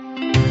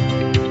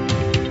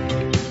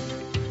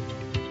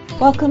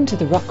Welcome to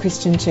the Rock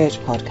Christian Church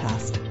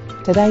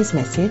podcast. Today's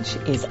message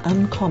is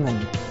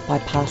Uncommon by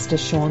Pastor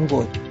Sean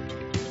Wood.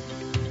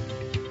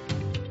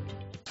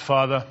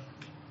 Father,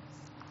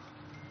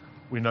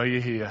 we know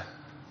you're here.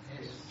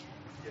 Yes,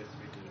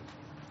 we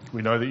do.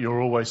 We know that you're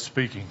always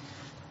speaking.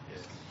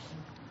 Yes.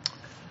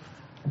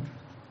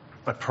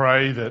 I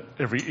pray that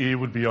every ear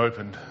would be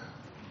opened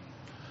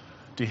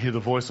to hear the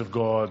voice of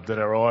God, that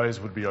our eyes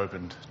would be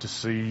opened to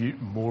see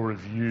more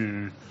of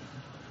you.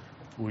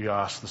 We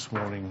ask this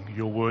morning,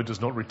 your word does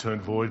not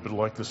return void, but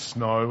like the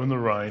snow and the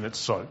rain, it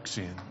soaks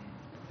in.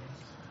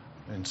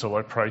 And so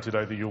I pray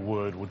today that your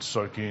word would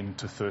soak in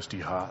to thirsty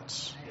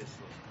hearts Yes,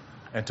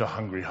 and to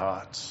hungry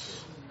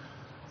hearts.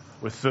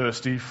 We're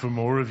thirsty for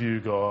more of you,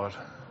 God.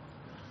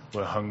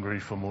 We're hungry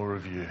for more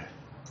of you.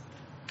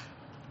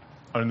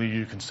 Only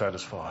you can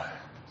satisfy.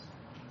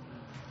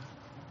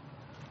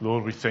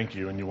 Lord, we thank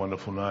you in your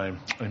wonderful name.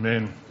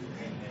 Amen.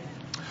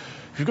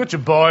 If you've got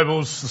your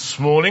Bibles this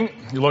morning,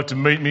 you'd like to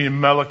meet me in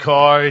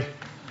Malachi.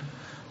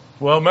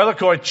 Well,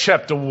 Malachi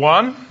chapter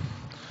 1,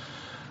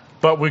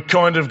 but we're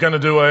kind of going to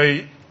do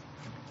a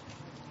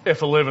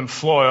F11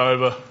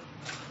 flyover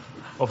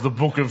of the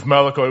book of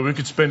Malachi. We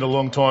could spend a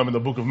long time in the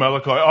book of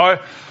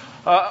Malachi.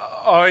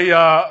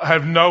 I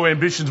have no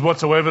ambitions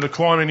whatsoever to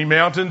climb any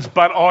mountains,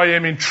 but I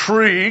am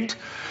intrigued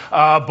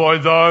by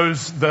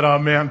those that are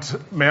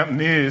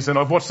mountaineers. And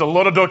I've watched a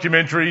lot of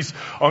documentaries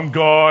on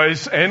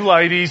guys and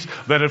ladies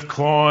that have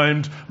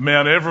climbed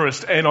Mount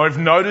Everest. And I've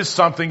noticed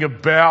something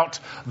about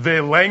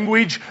their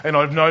language, and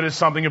I've noticed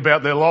something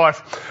about their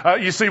life.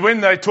 You see, when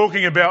they're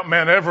talking about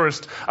Mount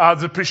Everest,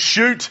 the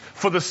pursuit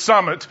for the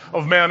summit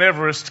of Mount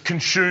Everest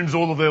consumes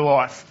all of their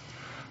life.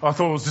 I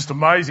thought it was just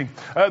amazing.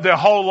 Their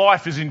whole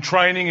life is in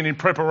training and in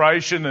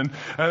preparation, and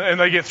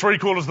they get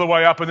 3/4 of the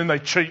way up and then they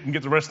cheat and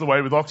get the rest of the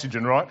way with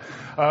oxygen, right?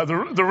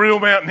 The real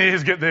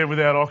mountaineers get there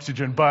without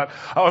oxygen. But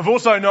I've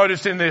also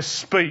noticed in their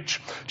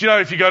speech, do you know,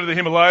 if you go to the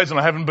Himalayas, and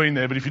I haven't been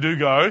there, but if you do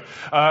go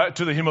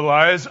to the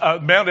Himalayas,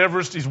 Mount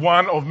Everest is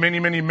one of many,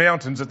 many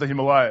mountains at the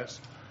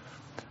Himalayas.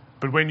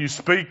 But when you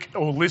speak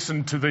or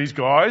listen to these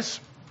guys,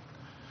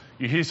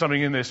 you hear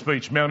something in their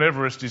speech. Mount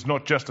Everest is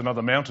not just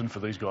another mountain for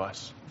these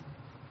guys.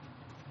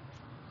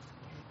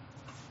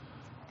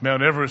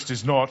 Mount Everest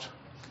is not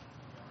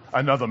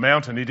another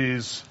mountain, it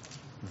is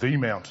the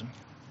mountain.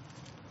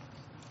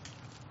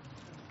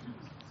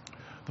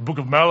 The book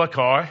of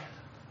Malachi, a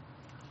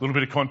little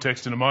bit of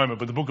context in a moment,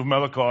 but the book of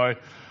Malachi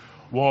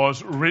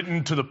was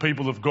written to the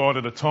people of God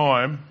at a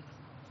time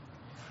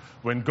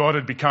when God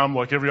had become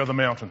like every other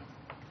mountain.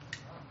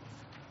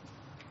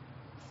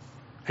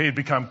 He had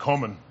become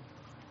common.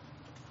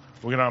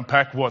 We're going to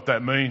unpack what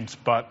that means,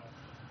 but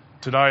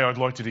today I'd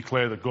like to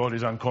declare that God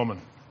is uncommon.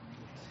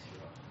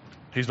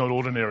 He's not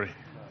ordinary.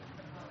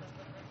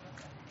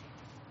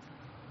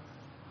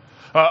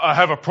 I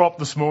have a prop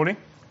this morning,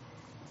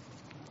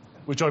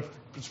 which I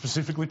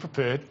specifically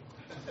prepared.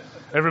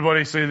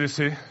 Everybody see this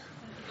here?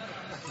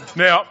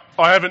 Now,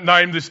 I haven't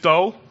named this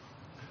doll.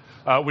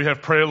 We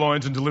have prayer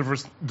lines and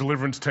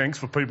deliverance tanks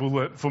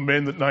for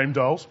men that name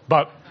dolls.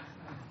 But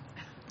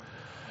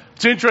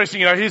it's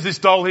interesting, here's this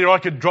doll here. I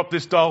could drop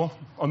this doll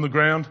on the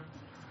ground,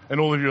 and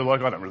all of you are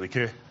like, I don't really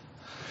care.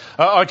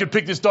 I could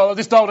pick this doll.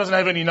 This doll doesn't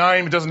have any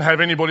name. It doesn't have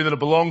anybody that it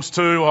belongs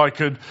to. I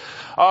could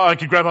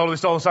grab hold of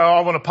this doll and say, I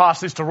want to pass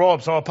this to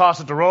Rob. So I'll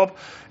pass it to Rob.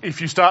 If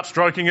you start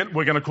stroking it,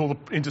 we're going to call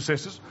the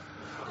intercessors.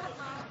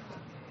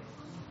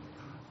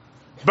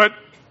 But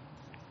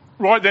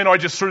right then I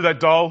just threw that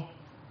doll,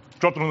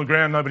 dropped it on the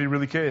ground. Nobody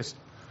really cares.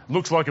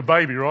 Looks like a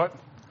baby, right?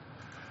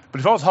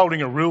 But if I was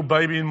holding a real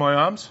baby in my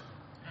arms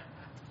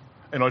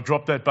and I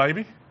dropped that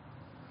baby,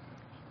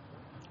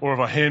 or if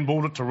I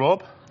handballed it to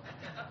Rob,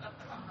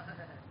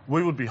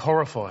 we would be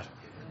horrified.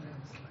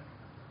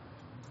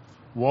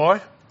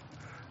 Why?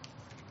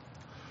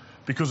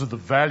 Because of the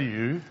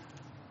value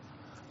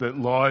that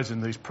lies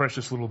in these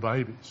precious little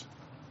babies.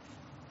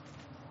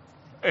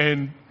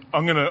 And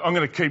I'm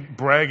going to keep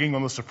bragging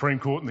on the Supreme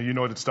Court in the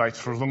United States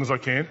for as long as I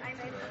can,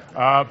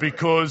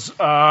 because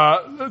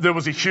there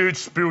was a huge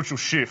spiritual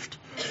shift.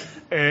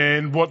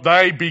 And what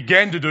they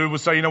began to do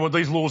was say, you know what,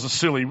 these laws are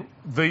silly.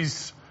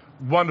 These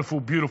wonderful,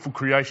 beautiful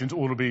creations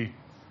ought to be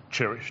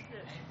cherished.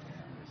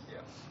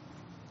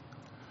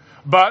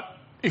 But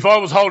if I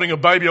was holding a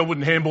baby, I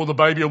wouldn't handball the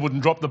baby, I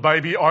wouldn't drop the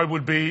baby. I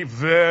would be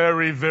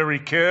very, very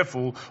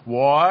careful.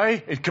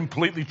 Why? It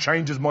completely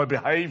changes my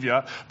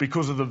behaviour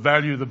because of the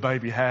value the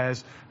baby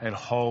has and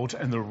holds,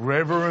 and the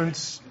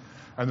reverence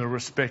and the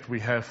respect we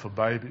have for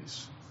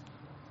babies.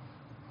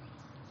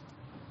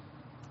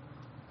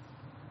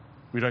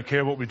 We don't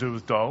care what we do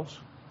with dolls.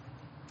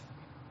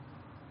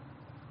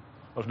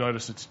 I've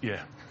noticed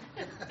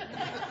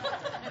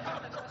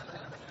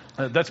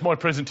that's my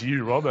present to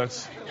you, Rob.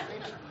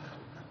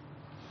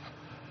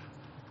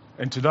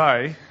 And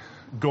today,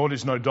 God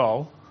is no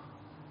doll,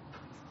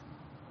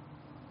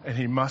 and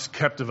he must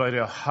captivate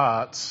our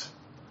hearts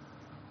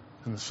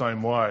in the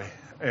same way.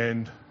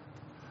 And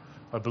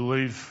I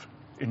believe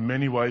in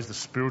many ways the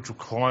spiritual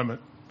climate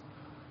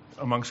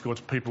amongst God's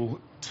people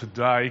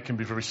today can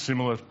be very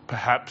similar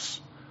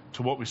perhaps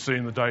to what we see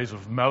in the days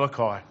of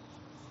Malachi.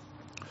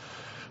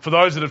 For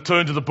those that have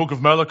turned to the book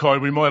of Malachi,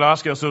 we might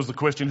ask ourselves the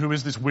question, who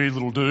is this weird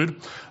little dude?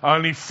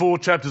 Only 4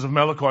 chapters of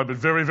Malachi, but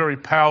very, very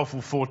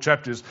powerful 4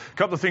 chapters. A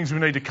couple of things we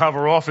need to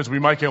cover off as we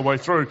make our way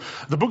through.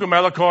 The book of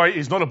Malachi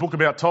is not a book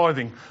about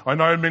tithing. I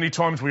know many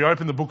times we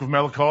open the book of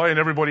Malachi and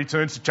everybody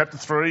turns to chapter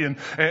 3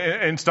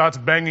 and starts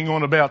banging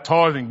on about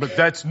tithing, but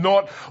that's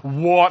not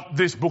what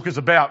this book is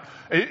about.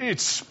 It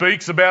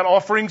speaks about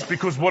offerings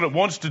because what it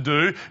wants to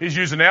do is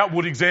use an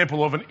outward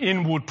example of an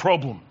inward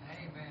problem.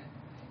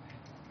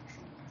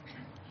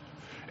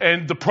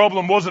 And the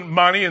problem wasn't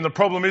money, and the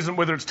problem isn't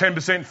whether it's 10%,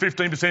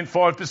 15%,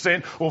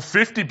 5% or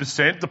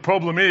 50%. The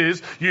problem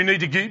is you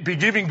need to be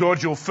giving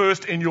God your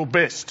first and your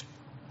best.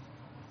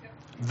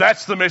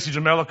 That's the message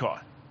of Malachi.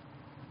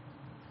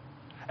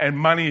 And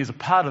money is a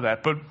part of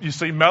that. But you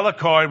see,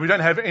 Malachi, we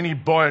don't have any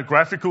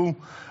biographical,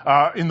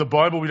 in the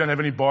Bible, we don't have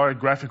any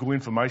biographical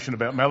information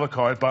about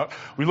Malachi, but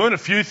we learn a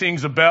few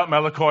things about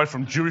Malachi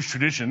from Jewish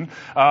tradition.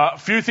 A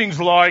few things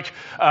like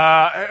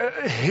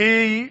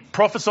he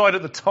prophesied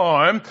at the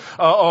time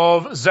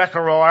of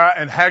Zechariah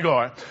and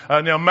Haggai.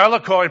 Now,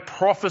 Malachi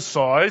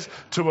prophesies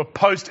to a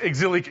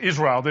post-exilic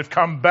Israel. They've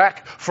come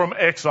back from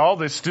exile.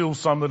 There's still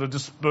some that are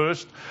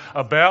dispersed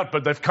about,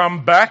 but they've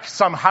come back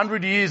some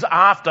 100 years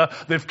after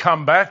they've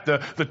come back.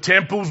 The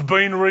temple's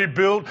been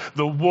rebuilt,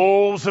 the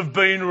walls have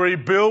been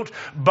rebuilt,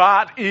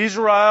 but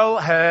Israel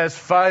has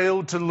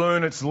failed to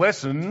learn its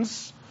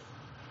lessons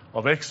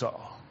of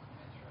exile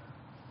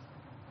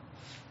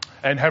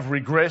and have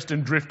regressed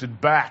and drifted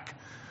back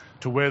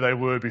to where they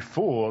were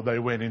before they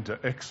went into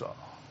exile.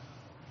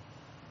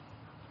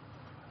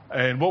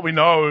 And what we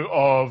know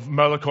of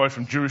Malachi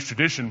from Jewish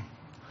tradition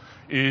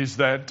is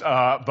that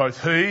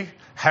both he,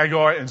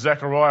 Haggai and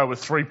Zechariah were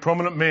 3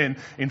 prominent men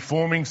in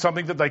forming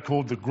something that they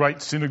called the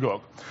Great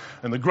Synagogue.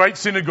 And the Great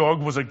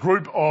Synagogue was a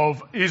group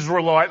of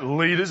Israelite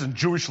leaders and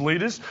Jewish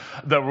leaders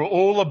that were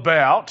all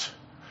about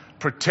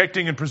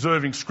protecting and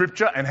preserving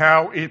Scripture and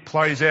how it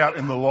plays out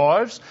in the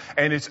lives.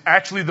 And it's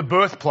actually the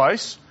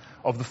birthplace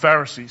of the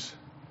Pharisees.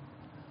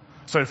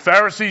 So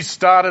Pharisees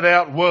started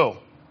out well.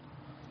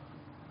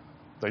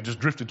 They just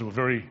drifted to a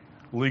very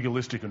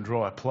legalistic and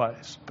dry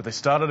place. But they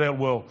started out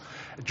well.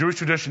 Jewish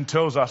tradition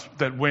tells us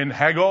that when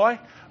Haggai,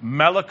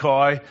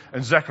 Malachi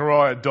and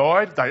Zechariah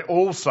died, they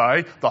all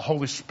say the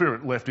Holy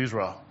Spirit left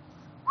Israel.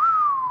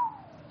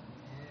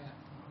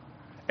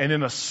 And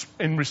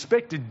in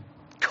respect, it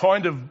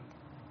kind of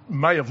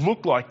may have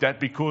looked like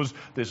that because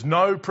there's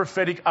no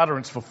prophetic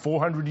utterance for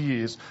 400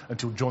 years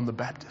until John the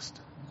Baptist.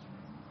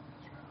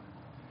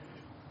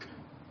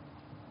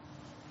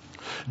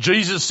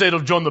 Jesus said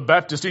of John the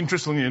Baptist,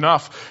 interestingly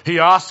enough, he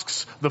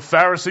asks the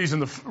Pharisees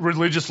and the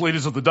religious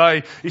leaders of the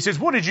day, he says,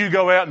 what did you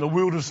go out in the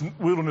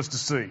wilderness to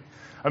see?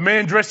 A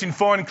man dressed in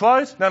fine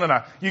clothes?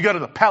 No. You go to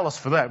the palace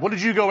for that. What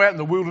did you go out in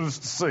the wilderness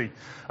to see?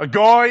 A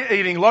guy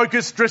eating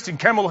locusts, dressed in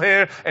camel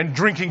hair and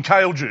drinking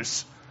kale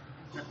juice.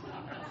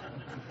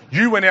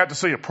 You went out to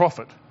see a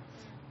prophet.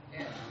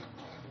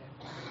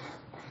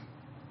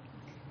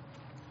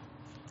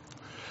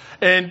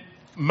 And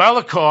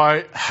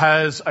Malachi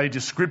has a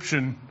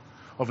description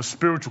of a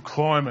spiritual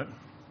climate.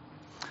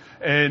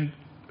 And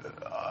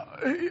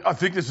I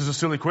think this is a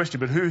silly question,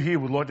 but who here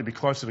would like to be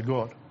closer to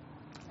God?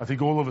 I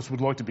think all of us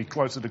would like to be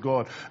closer to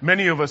God.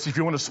 Many of us, if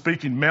you want to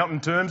speak in mountain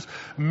terms,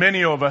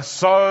 many of us,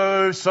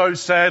 so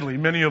sadly,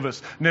 many of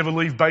us never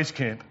leave base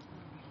camp.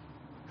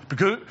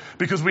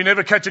 Because we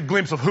never catch a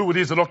glimpse of who it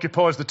is that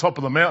occupies the top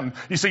of the mountain.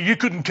 You see, you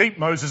couldn't keep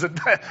Moses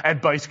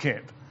at base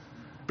camp,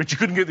 but you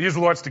couldn't get the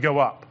Israelites to go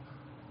up.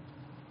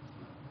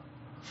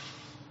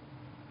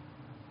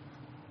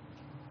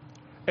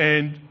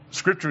 And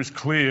Scripture is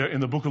clear in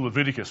the book of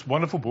Leviticus.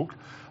 Wonderful book.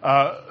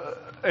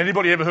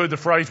 Anybody ever heard the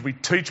phrase, we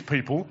teach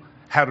people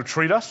how to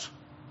treat us?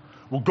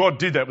 Well, God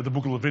did that with the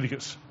book of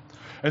Leviticus.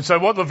 And so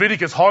what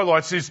Leviticus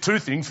highlights is 2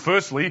 things.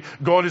 Firstly,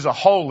 God is a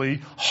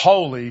holy,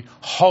 holy,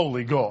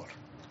 holy God.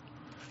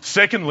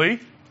 Secondly,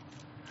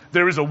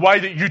 there is a way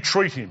that you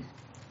treat him.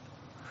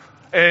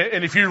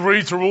 And if you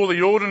read through all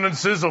the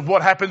ordinances of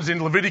what happens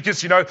in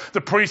Leviticus, you know,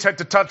 the priest had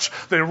to touch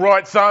their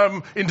right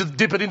thumb,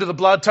 dip it into the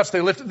blood, touch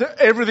their left.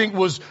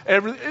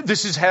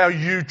 This is how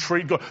you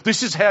treat God.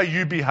 This is how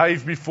you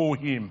behave before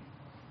him.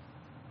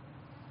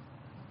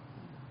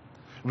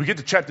 We get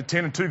to chapter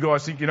 10 and 2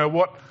 guys think, you know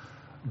what?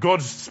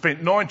 God's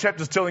spent 9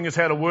 chapters telling us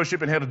how to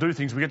worship and how to do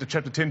things. We get to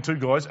chapter 10, 2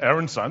 guys,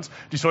 Aaron's sons,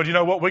 decide, you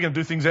know what, we're going to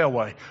do things our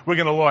way. We're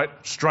going to light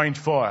strange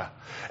fire.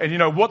 And you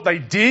know, what they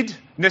did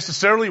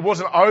necessarily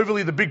wasn't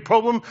overly the big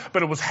problem,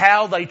 but it was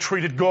how they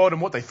treated God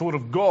and what they thought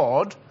of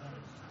God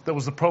that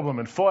was the problem.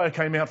 And fire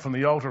came out from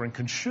the altar and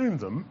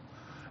consumed them.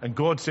 And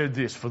God said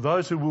this, for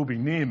those who will be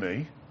near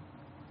me,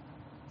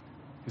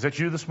 is that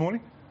you this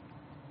morning?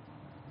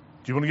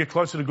 Do you want to get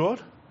closer to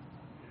God?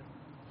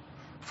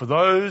 For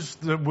those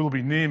that will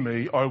be near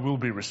me, I will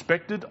be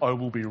respected, I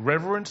will be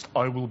reverenced,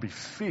 I will be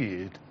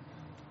feared.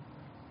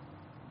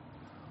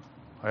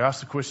 I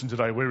ask the question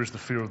today, where is the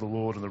fear of the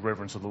Lord and the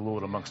reverence of the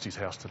Lord amongst his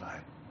house today?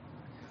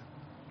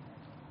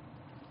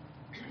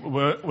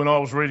 When I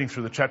was reading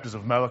through the chapters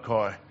of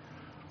Malachi,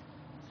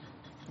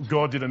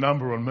 God did a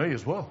number on me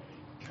as well.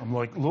 I'm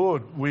like,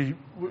 Lord,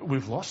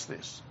 we've lost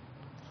this.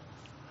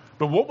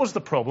 But what was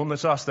the problem?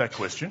 Let's ask that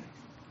question.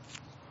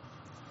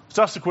 Let's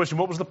ask the question,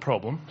 what was the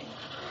problem?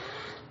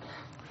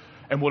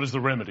 And what is the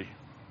remedy?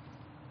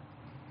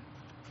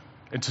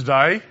 And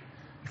today,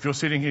 if you're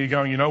sitting here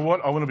going, you know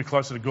what, I want to be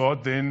closer to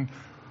God, then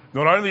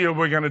not only are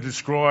we going to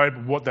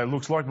describe what that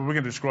looks like, but we're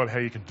going to describe how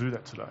you can do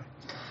that today.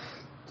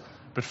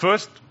 But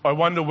first, I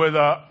wonder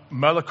whether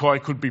Malachi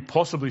could be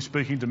possibly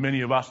speaking to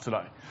many of us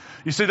today.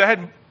 You see, they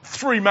had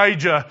three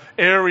major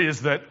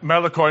areas that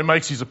Malachi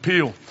makes his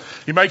appeal.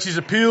 He makes his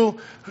appeal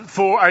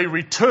for a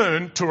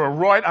return to a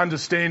right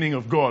understanding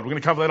of God. We're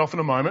going to cover that off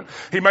in a moment.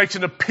 He makes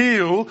an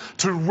appeal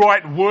to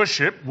right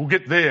worship. We'll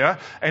get there.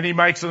 And he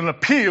makes an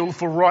appeal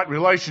for right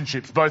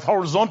relationships, both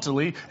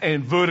horizontally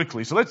and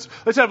vertically. So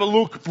let's have a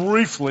look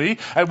briefly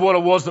at what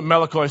it was that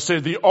Malachi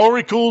said. The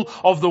oracle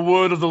of the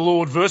word of the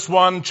Lord, verse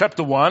 1,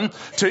 chapter 1,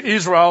 to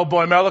Israel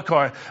by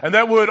Malachi. And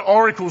that word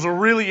oracle is a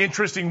really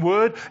interesting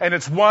word, and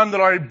it's one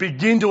that I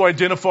begin to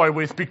identify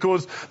with,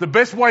 because the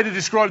best way to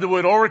describe the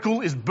word oracle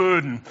is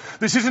burden.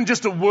 This isn't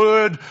just a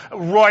word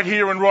right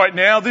here and right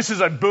now. This is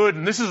a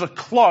burden. This is a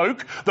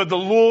cloak that the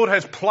Lord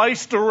has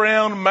placed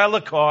around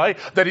Malachi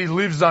that he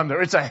lives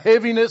under. It's a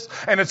heaviness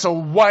and it's a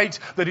weight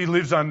that he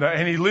lives under.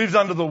 And he lives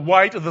under the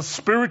weight of the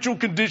spiritual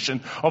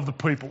condition of the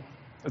people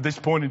at this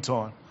point in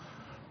time.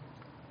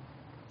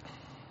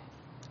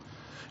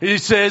 He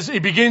says, he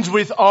begins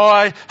with,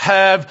 I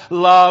have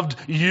loved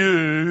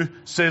you,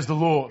 says the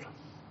Lord.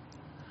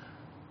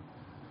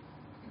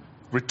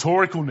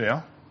 Rhetorical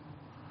now,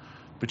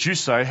 but you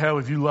say, how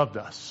have you loved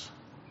us?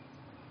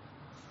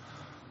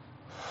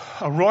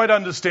 A right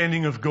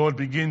understanding of God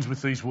begins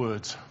with these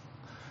words.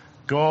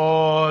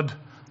 God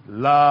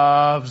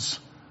loves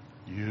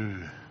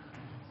you.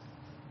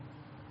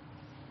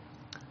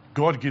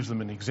 God gives them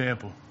an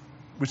example,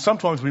 which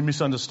sometimes we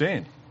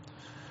misunderstand.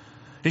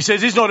 He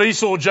says, is not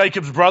Esau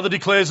Jacob's brother,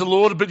 declares the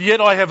Lord, but yet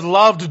I have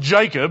loved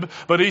Jacob,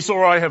 but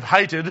Esau I have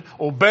hated,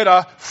 or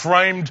better,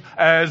 framed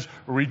as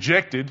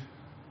rejected.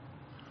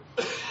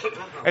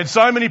 And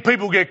so many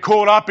people get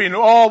caught up in,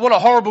 oh, what a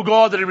horrible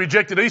God that he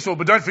rejected Esau.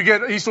 But don't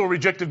forget, Esau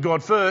rejected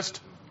God first.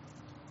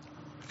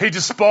 He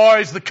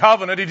despised the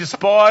covenant. He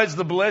despised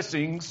the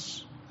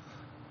blessings.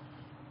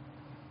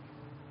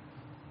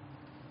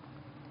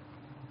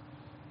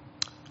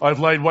 I have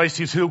laid waste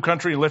his hill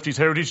country and left his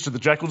heritage to the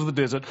jackals of the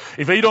desert.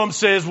 If Edom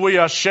says, we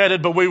are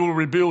shattered, but we will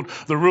rebuild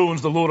the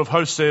ruins, the Lord of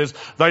hosts says,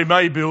 they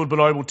may build, but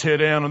I will tear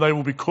down, and they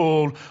will be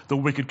called the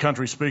wicked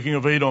country. Speaking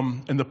of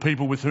Edom and the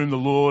people with whom the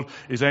Lord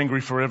is angry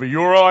forever.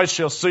 Your eyes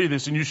shall see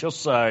this, and you shall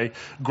say,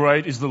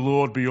 great is the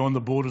Lord beyond the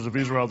borders of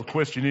Israel. The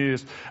question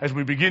is, as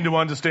we begin to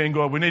understand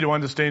God, we need to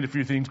understand a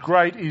few things.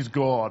 Great is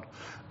God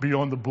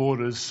beyond the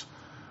borders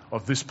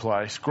of this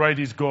place. Great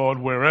is God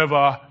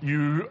wherever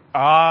you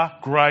are.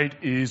 Great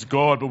is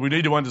God. But we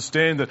need to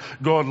understand that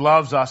God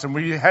loves us, and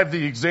we have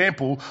the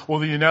example or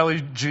the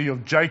analogy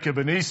of Jacob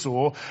and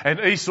Esau.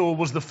 And Esau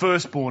was the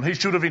firstborn. He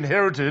should have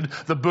inherited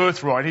the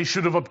birthright. He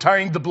should have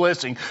obtained the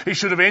blessing. He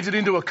should have entered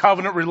into a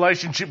covenant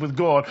relationship with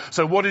God.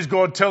 So what is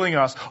God telling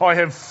us? I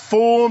have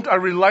formed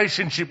a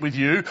relationship with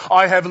you.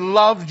 I have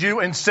loved you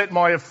and set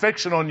my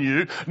affection on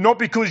you, not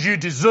because you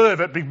deserve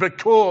it, but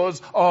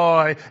because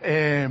I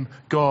am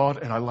God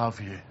and I love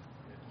you.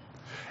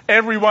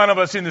 Every one of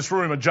us in this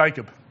room are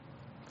Jacob.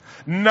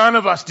 None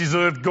of us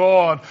deserved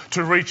God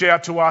to reach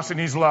out to us in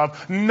his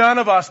love. None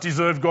of us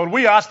deserved God.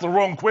 We asked the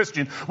wrong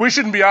question. We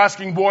shouldn't be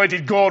asking, why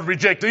did God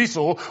reject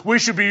Esau? We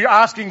should be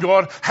asking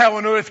God, how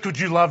on earth could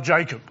you love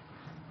Jacob?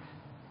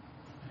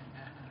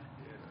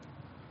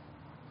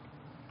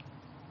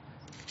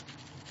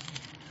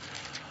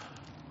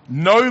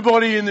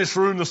 Nobody in this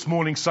room this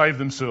morning saved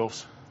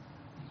themselves.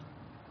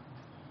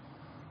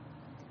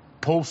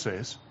 Paul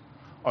says,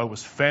 I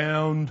was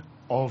found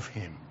of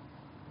him.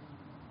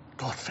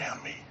 God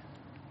found me.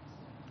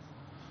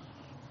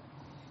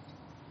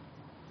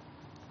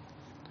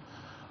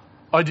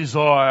 I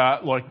desire,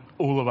 like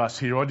all of us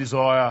here, I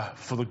desire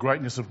for the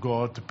greatness of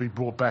God to be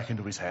brought back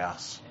into his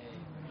house.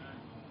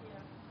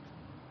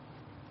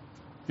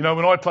 You know,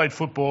 when I played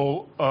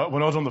football,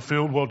 when I was on the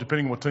field, well,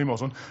 depending on what team I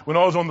was on, when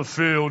I was on the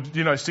field,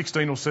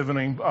 16 or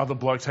 17 other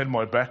blokes had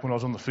my back when I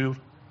was on the field.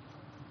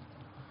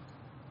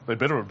 They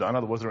better have done,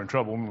 otherwise they're in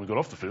trouble when we got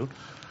off the field.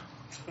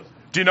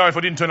 Do you know if I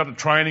didn't turn up to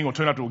training or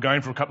turn up to a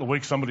game for a couple of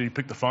weeks, somebody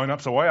picked the phone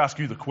up? So I ask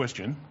you the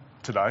question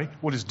today,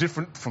 what is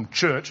different from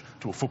church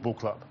to a football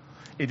club?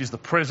 It is the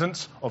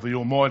presence of the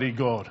Almighty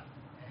God.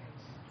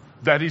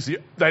 That is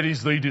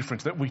the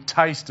difference, that we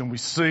taste and we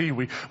see,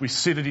 we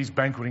sit at his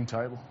banqueting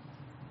table.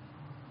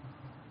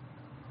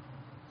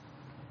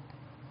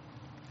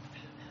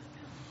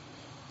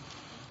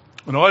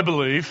 And I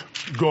believe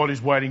God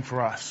is waiting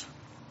for us.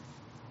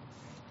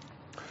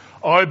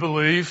 I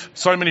believe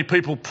so many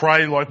people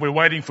pray like we're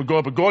waiting for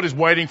God, but God is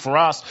waiting for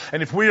us.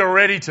 And if we are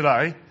ready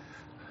today,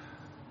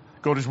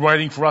 God is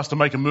waiting for us to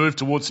make a move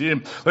towards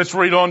him. Let's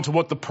read on to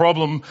what the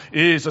problem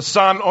is. A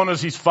son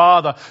honours his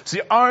father. It's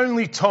the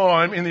only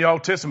time in the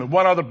Old Testament.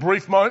 One other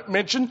brief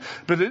mention,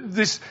 but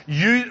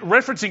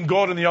referencing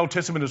God in the Old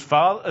Testament as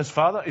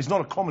father is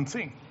not a common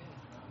thing.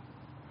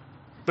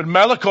 But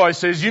Malachi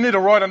says, you need a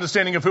right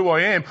understanding of who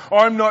I am.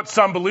 I'm not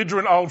some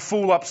belligerent old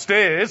fool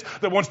upstairs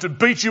that wants to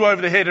beat you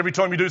over the head every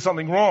time you do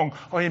something wrong.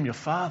 I am your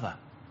father.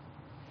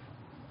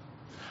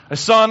 A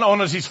son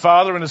honours his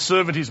father and a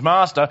servant his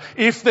master.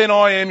 If then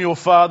I am your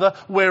father,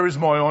 where is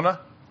my honour?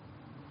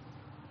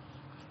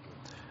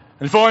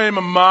 And if I am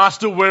a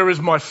master, where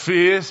is my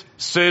fear?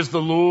 Says the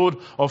Lord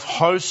of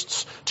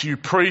hosts to you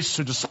priests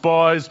who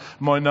despise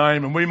my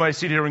name. And we may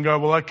sit here and go,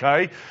 well,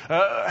 okay,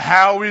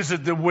 how is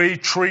it that we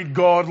treat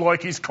God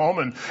like he's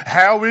common?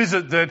 How is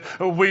it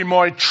that we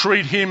might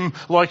treat him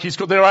like he's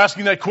God? They're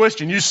asking that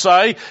question. You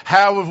say,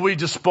 how have we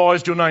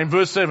despised your name?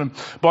 Verse 7,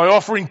 by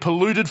offering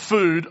polluted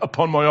food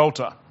upon my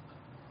altar.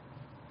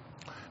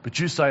 But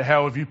you say,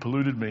 how have you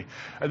polluted me?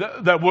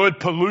 That word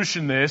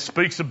pollution there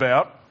speaks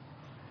about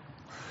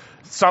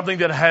something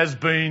that has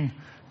been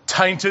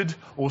tainted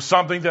or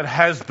something that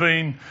has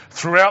been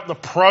throughout the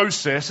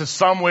process has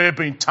somewhere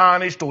been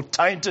tarnished or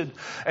tainted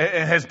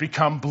and has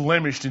become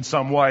blemished in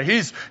some way.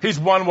 Here's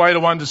one way to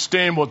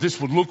understand what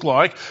this would look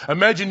like.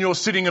 Imagine you're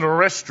sitting at a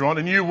restaurant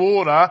and you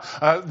order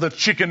the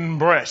chicken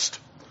breast.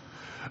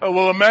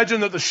 Well,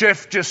 imagine that the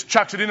chef just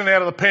chucks it in and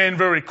out of the pan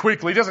very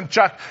quickly. He doesn't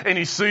chuck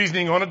any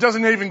seasoning on it,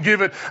 doesn't even give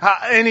it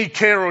any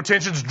care or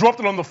attention. It's dropped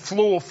it on the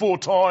floor 4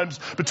 times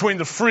between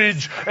the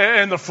fridge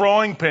and the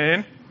frying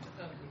pan.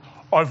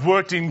 I've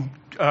worked in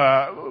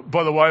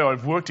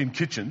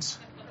kitchens.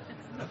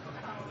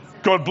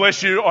 God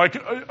bless you.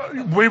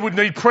 We would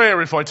need prayer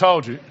if I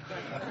told you.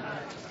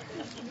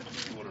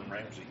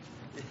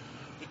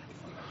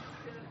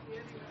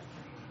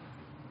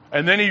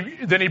 And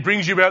then he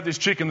brings you out this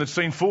chicken that's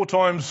seen 4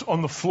 times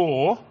on the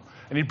floor,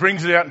 and he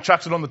brings it out and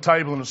chucks it on the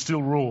table and it's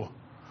still raw.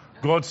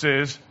 God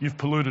says, you've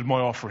polluted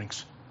my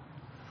offerings.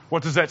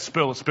 What does that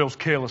spell? It spells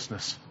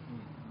carelessness.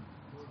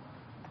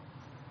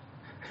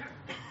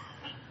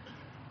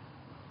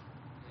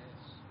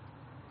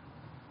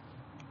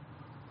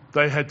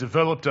 They had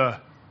developed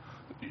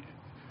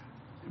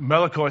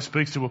Malachi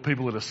speaks to a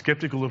people that are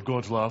sceptical of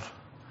God's love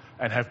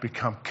and have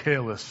become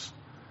careless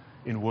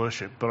in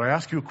worship. But I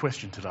ask you a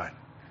question today.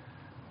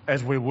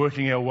 As we're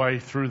working our way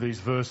through these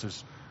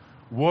verses,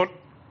 what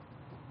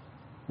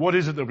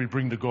is it that we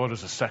bring to God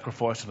as a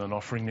sacrifice and an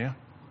offering now?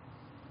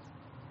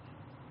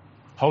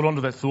 Hold on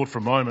to that thought for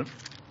a moment.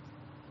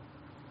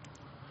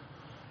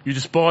 You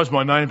despise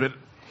my name, but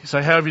you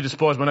say, how have you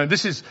despised my name?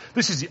 This is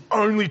the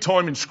only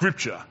time in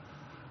Scripture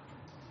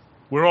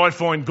where I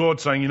find God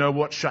saying, you know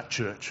what, shut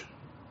church.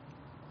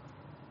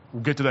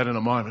 We'll get to that in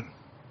a moment.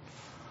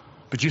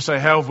 But you say,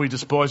 how have we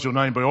despised your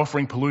name? By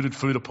offering polluted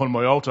food upon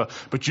my altar.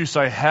 But you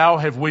say, how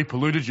have we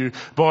polluted you?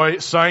 By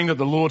saying that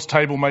the Lord's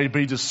table may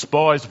be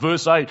despised.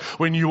 Verse 8,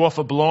 when you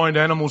offer blind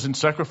animals in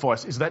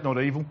sacrifice, is that not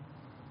evil?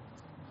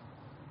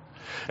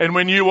 And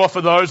when you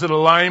offer those that are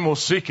lame or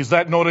sick, is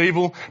that not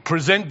evil?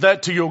 Present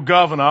that to your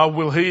governor.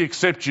 Will he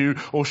accept you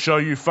or show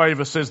you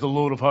favour, says the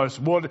Lord of hosts.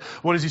 What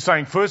is he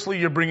saying? Firstly,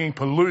 you're bringing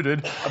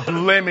polluted,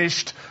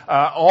 blemished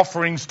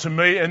offerings to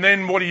me. And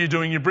then what are you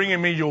doing? You're bringing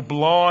me your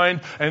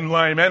blind and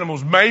lame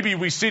animals. Maybe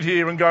we sit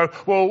here and go,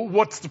 well,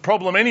 what's the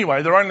problem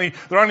anyway? They're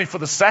only for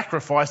the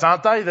sacrifice,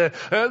 aren't they? They're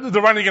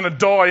only going to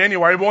die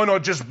anyway. Why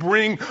not just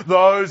bring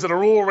those that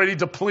are already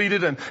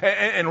depleted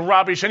and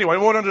rubbish anyway?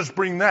 Why not just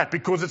bring that?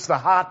 Because it's the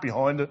heart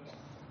behind it.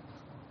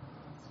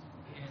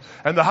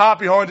 And the heart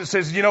behind it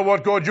says, you know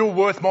what, God, you're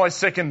worth my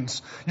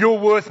seconds. You're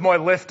worth my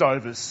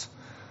leftovers.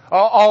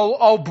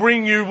 I'll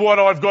bring you what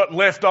I've got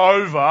left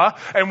over,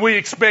 and we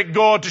expect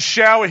God to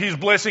shower his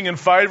blessing and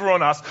favour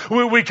on us.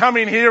 We come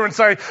in here and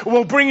say,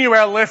 we'll bring you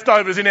our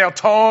leftovers in our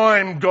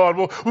time, God.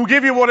 We'll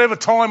give you whatever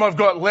time I've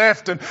got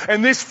left.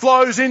 And this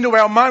flows into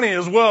our money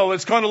as well.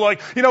 It's kind of like,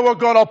 you know what,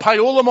 God, I'll pay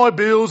all of my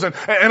bills and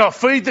I'll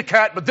feed the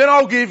cat, but then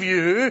I'll give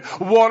you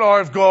what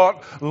I've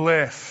got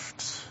left.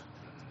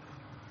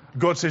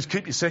 God says,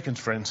 keep your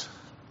seconds, friends.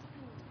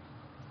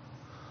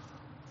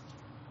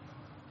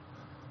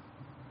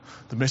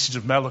 The message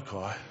of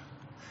Malachi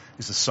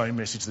is the same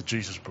message that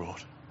Jesus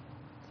brought.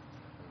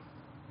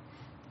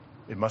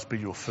 It must be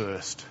your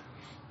first,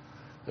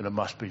 and it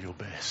must be your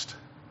best.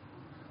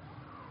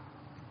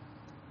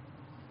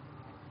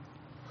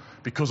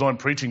 Because I'm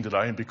preaching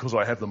today and because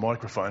I have the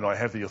microphone, I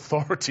have the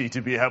authority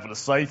to be able to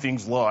say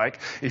things like,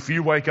 if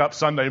you wake up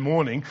Sunday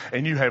morning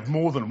and you have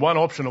more than one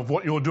option of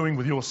what you're doing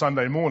with your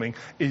Sunday morning,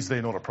 is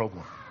there not a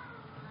problem?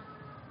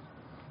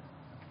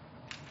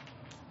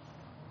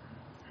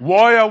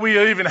 Why are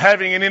we even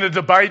having an inner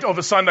debate of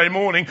a Sunday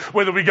morning,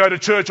 whether we go to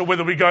church or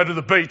whether we go to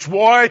the beach?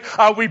 Why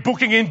are we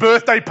booking in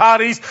birthday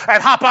parties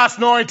at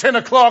 9:30, 10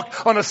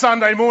 o'clock on a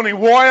Sunday morning?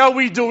 Why are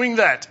we doing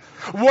that?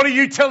 What are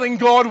you telling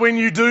God when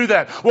you do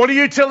that? What are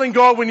you telling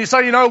God when you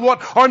say, you know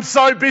what, I'm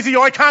so busy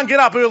I can't get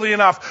up early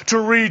enough to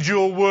read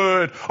your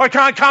word. I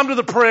can't come to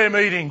the prayer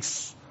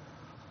meetings.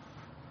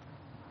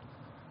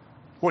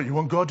 What, you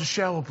want God to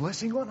shower a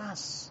blessing on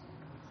us?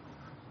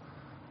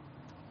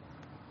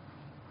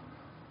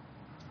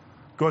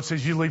 God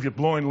says you leave your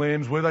blind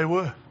lambs where they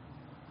were.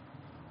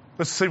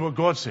 Let's see what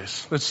God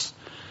says.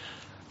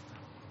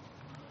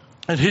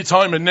 And hits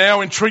home, and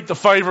now entreat the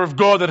favour of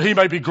God that he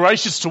may be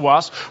gracious to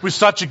us with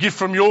such a gift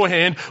from your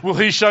hand. Will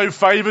he show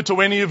favour to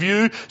any of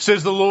you,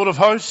 says the Lord of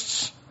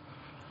hosts?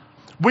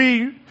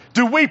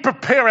 Do we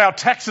prepare our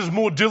taxes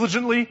more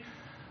diligently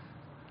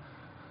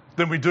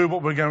than we do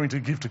what we're going to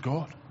give to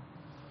God?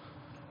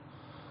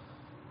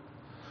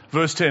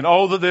 Verse 10,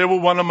 oh, that there were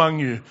one among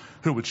you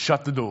who would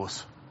shut the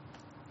doors,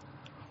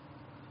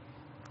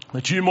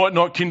 that you might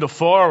not kindle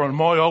fire on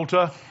my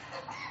altar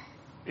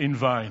in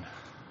vain.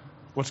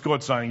 What's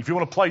God saying? If you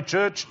want to play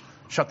church,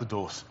 shut the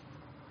doors.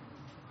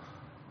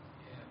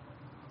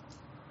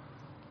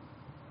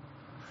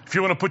 If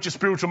you want to put your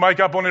spiritual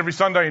makeup on every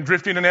Sunday and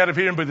drift in and out of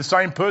here and be the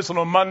same person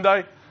on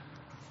Monday,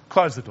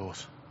 close the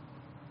doors.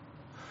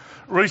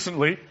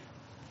 Recently,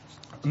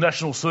 a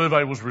national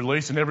survey was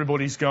released and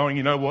everybody's going,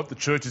 you know what, the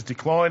church is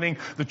declining,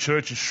 the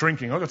church is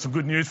shrinking. I've got some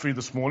good news for you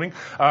this morning.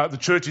 The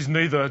church is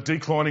neither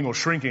declining or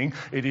shrinking,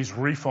 it is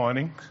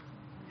refining.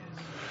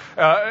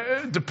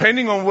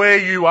 Depending on where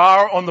you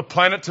are on the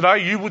planet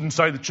today, you wouldn't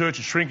say the church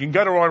is shrinking.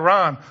 Go to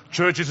Iran.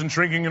 Church isn't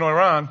shrinking in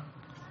Iran.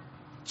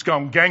 It's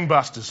going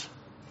gangbusters.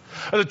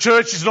 The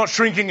church is not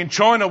shrinking in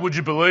China, would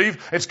you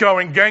believe? It's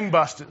going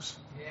gangbusters.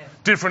 Yeah.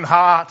 Different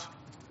heart.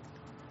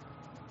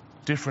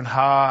 Different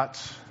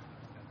heart.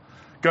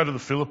 Go to the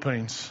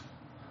Philippines.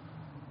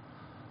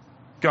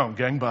 Going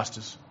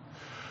gangbusters.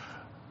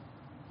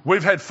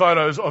 We've had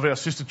photos of our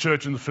sister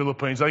church in the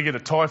Philippines. They get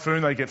a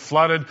typhoon, they get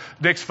flooded.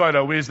 Next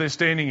photo is they're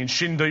standing in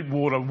shin-deep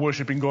water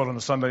worshipping God on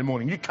a Sunday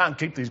morning. You can't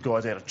keep these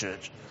guys out of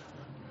church.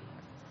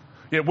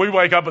 Yeah, we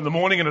wake up in the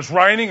morning and it's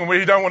raining and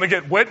we don't want to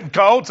get wet and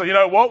cold, so you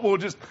know what? I'm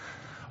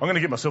going to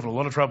get myself in a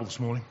lot of trouble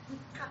this morning.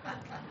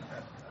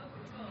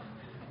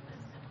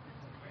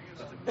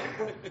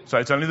 So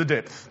it's only the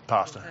depth,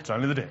 Pastor. It's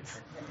only the depth.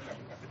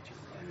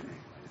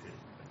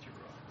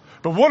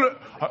 But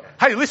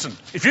hey, listen,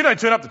 if you don't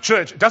turn up to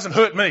church, it doesn't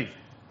hurt me.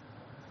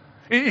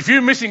 If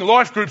you're missing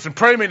life groups and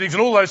prayer meetings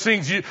and all those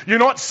things, you're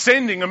not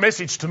sending a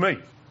message to me.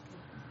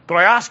 But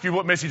I ask you,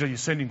 what message are you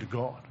sending to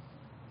God?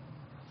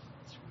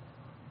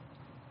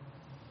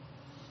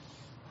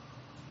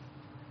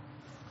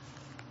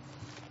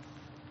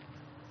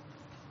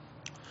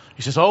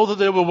 He says, oh, that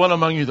there were one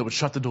among you that would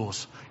shut the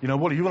doors. You know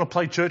what? If you want to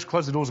play church,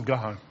 close the doors and go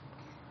home.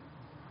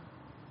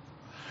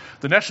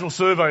 The national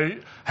survey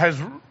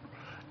has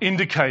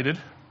indicated,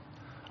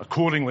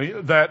 accordingly,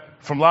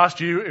 that from last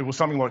year it was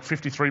something like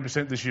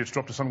 53%. This year it's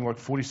dropped to something like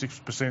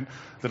 46%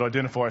 that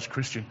identify as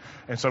Christian.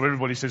 And so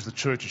everybody says the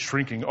church is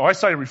shrinking. I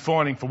say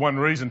refining for one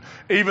reason.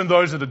 Even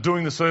those that are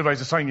doing the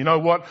surveys are saying, you know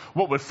what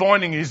we're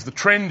finding is the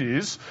trend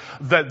is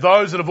that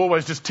those that have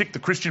always just ticked the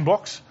Christian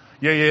box,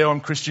 yeah, I'm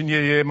Christian,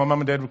 yeah, my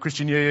mum and dad were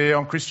Christian, yeah,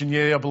 I'm Christian,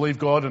 yeah, I believe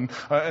God and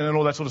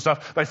all that sort of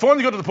stuff. They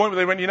finally got to the point where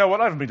they went, you know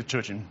what, I haven't been to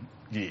church in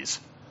years.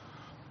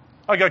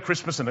 I go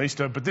Christmas and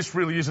Easter, but this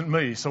really isn't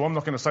me, so I'm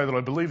not going to say that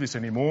I believe this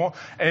anymore.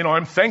 And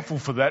I'm thankful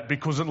for that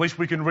because at least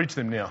we can reach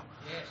them now.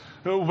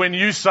 Yes. When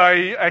you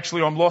say,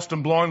 actually, I'm lost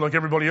and blind like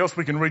everybody else,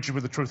 we can reach you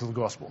with the truth of the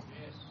gospel.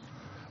 Yes.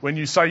 When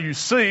you say you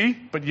see,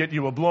 but yet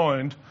you are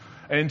blind.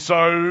 And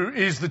so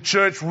is the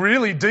church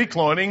really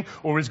declining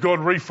or is God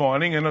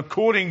refining? And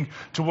according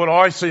to what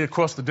I see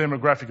across the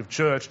demographic of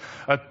church,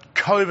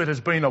 COVID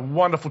has been a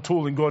wonderful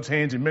tool in God's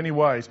hands in many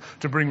ways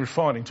to bring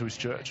refining to his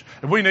church.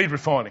 And we need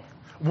refining.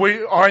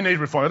 I need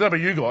refining. I don't know about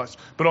you guys,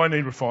 but I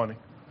need refining.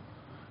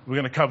 We're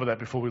going to cover that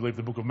before we leave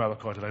the book of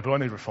Malachi today, but I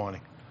need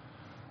refining.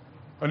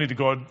 I need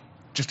God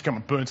just to come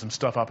and burn some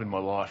stuff up in my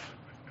life.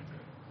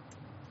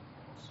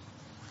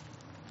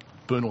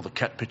 Burn all the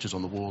cat pictures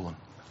on the wall and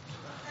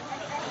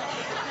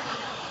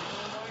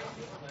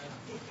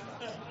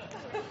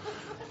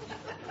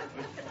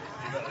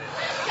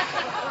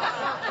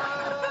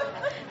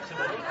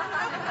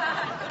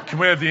can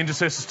we have the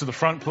intercessors to the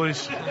front,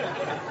 please?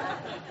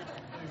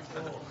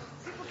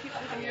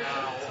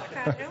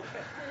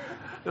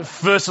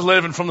 Verse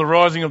 11, from the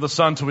rising of the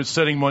sun to its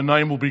setting, my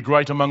name will be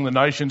great among the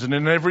nations, and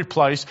in every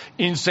place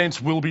incense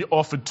will be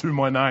offered to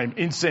my name.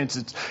 Incense,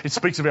 it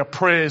speaks of our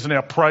prayers and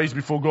our praise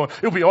before God.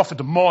 It will be offered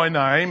to my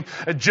name.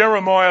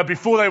 Jeremiah,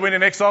 before they went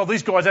in exile,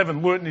 these guys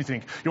haven't learnt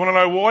anything. You want to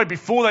know why?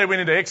 Before they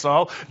went into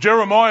exile,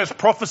 Jeremiah's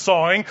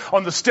prophesying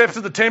on the steps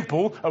of the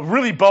temple,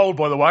 really bold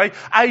by the way,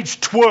 age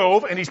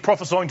 12, and he's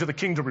prophesying to the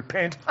king to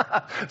repent.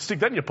 Stick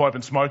that in your pipe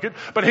and smoke it.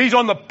 But he's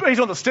on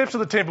the steps of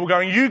the temple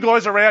going, you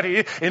guys are out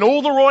here in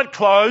all the right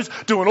clothes,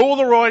 doing all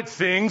the right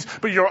things,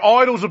 but your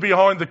idols are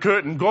behind the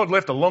curtain. God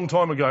left a long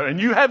time ago, and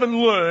you haven't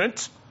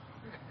learnt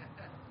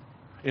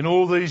in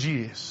all these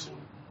years.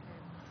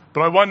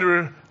 But I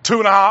wonder,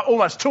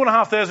 almost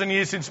 2,500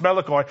 years since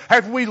Malachi,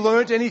 have we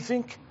learnt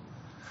anything?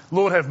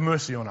 Lord, have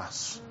mercy on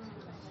us.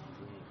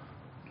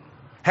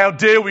 How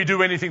dare we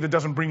do anything that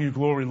doesn't bring you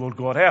glory, Lord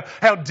God?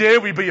 How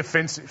dare we be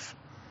offensive?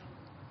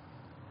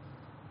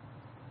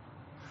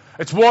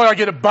 It's why I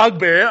get a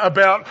bugbear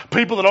about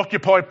people that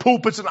occupy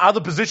pulpits and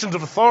other positions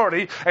of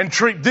authority and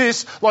treat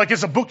this like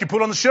it's a book you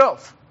put on the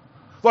shelf.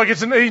 Like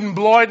it's an Eden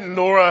Blyton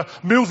or a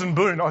Mills and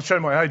Boon. I'll show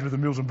my age with the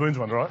Mills and Boons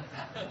one, right?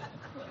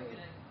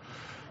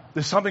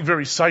 There's something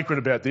very sacred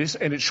about this,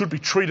 and it should be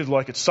treated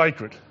like it's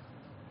sacred.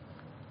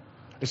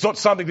 It's not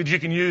something that you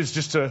can use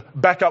just to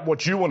back up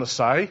what you want to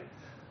say.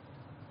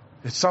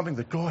 It's something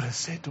that God has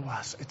said to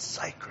us. It's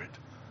sacred.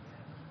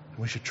 And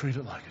we should treat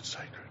it like it's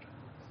sacred.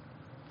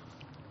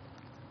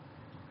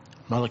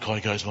 Malachi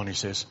goes on, he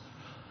says,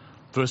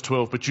 verse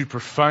 12, but you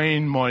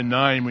profane my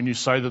name when you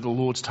say that the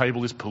Lord's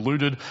table is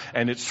polluted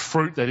and its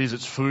fruit, that is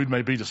its food,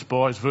 may be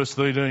despised. Verse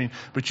 13,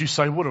 but you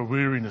say, what a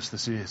weariness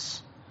this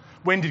is.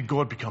 When did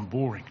God become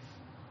boring?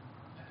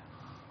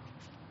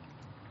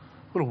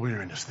 What a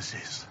weariness this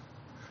is.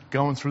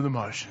 Going through the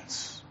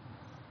motions.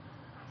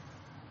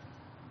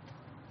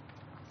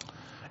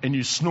 And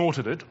you snort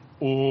at it,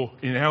 or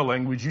in our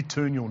language, you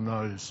turn your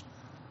nose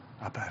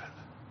up at it.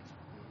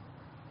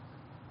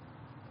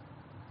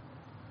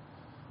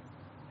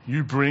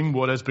 You bring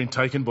what has been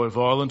taken by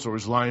violence or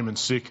is lame and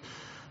sick,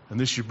 and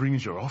this you bring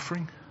as your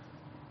offering?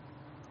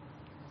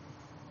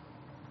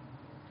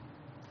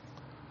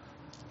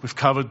 We've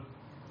covered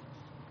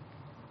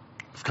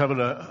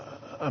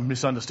a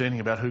misunderstanding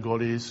about who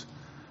God is.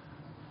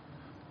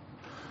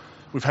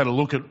 We've had a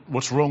look at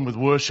what's wrong with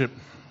worship.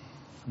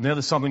 Now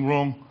there's something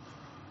wrong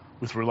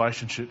with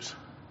relationships.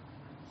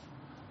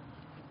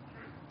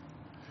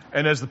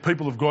 And as the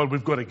people of God,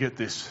 we've got to get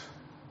this.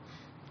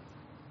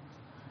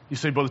 You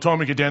see, by the time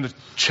we get down to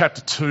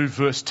chapter 2,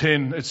 verse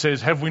 10, it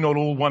says, have we not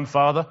all one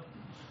Father?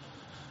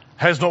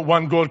 Has not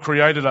one God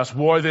created us?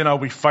 Why then are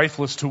we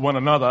faithless to one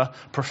another,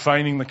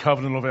 profaning the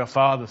covenant of our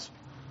fathers?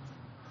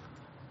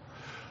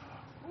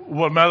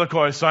 What Malachi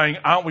is saying,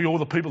 aren't we all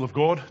the people of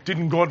God?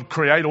 Didn't God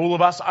create all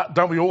of us?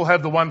 Don't we all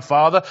have the one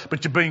Father?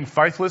 But you're being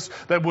faithless.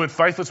 That word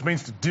faithless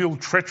means to deal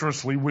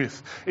treacherously with.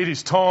 It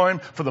is time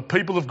for the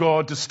people of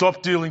God to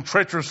stop dealing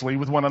treacherously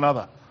with one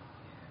another.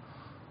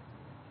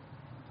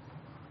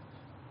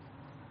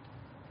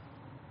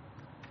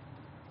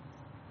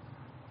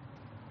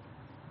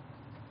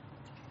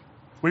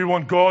 We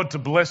want God to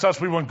bless us.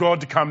 We want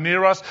God to come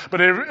near us.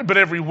 But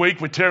every week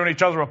we're tearing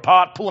each other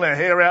apart, pulling our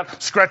hair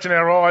out, scratching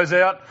our eyes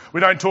out. We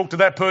don't talk to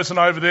that person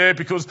over there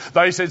because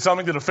they said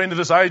something that offended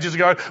us ages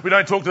ago. We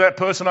don't talk to that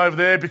person over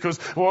there because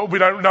we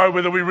don't know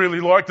whether we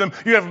really like them.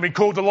 You haven't been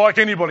called to like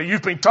anybody.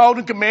 You've been told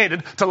and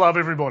commanded to love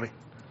everybody.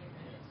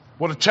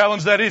 What a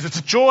challenge that is. It's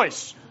a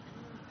choice.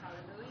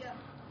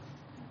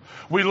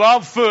 We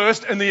love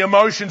first and the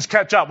emotions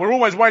catch up. We're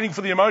always waiting for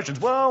the emotions.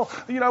 Well,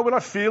 when I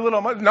feel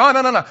it,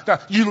 No.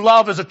 You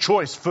love as a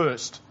choice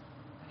first.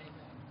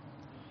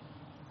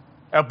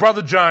 Our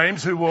brother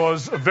James, who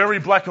was a very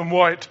black and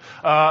white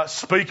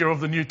speaker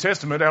of the New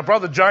Testament, our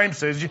brother James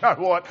says, you know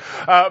what,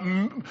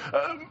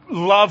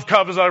 love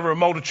covers over a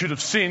multitude of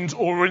sins,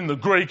 or in the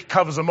Greek,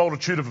 covers a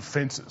multitude of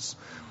offences.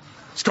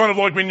 It's kind of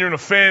like when you're in a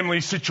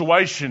family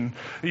situation,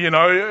 when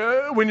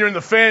you're in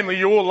the family,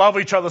 you all love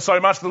each other so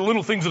much, the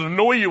little things that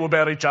annoy you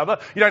about each other,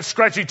 you don't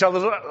scratch each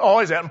other's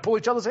eyes out and pull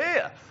each other's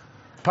hair.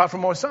 Apart from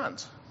my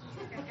sons.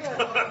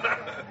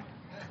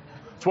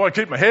 That's why I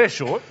keep my hair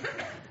short.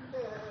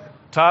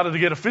 It's harder to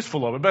get a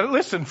fistful of it. But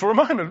listen, for a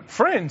moment,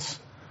 friends,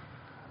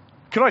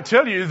 can I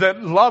tell you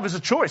that love is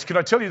a choice? Can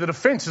I tell you that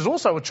offence is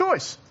also a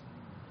choice?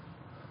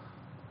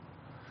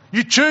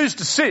 You choose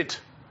to sit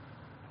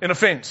in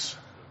offence.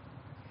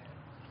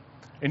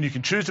 And you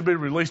can choose to be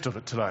released of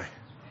it today.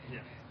 Yeah.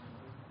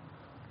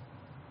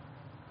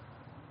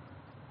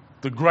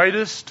 The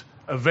greatest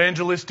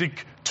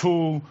evangelistic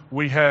tool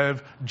we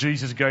have,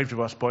 Jesus gave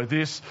to us. By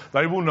this,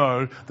 they will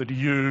know that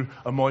you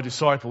are my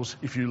disciples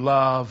if you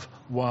love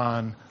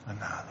one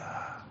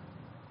another.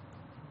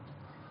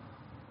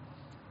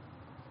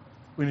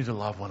 We need to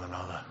love one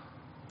another.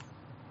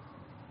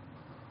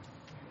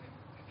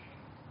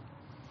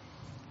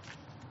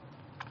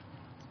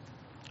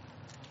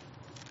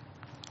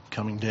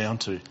 Coming down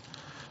to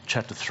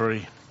chapter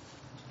 3.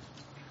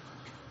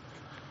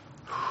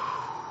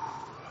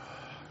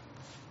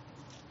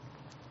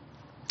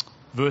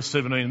 Verse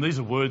 17. These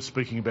are words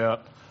speaking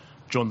about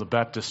John the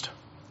Baptist.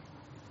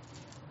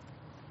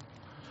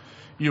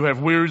 You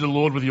have wearied the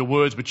Lord with your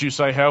words, but you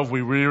say, how have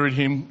we wearied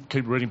him?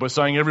 Keep reading. By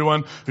saying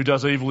everyone who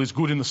does evil is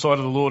good in the sight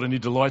of the Lord and he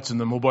delights in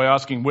them, or by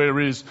asking, where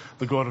is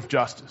the God of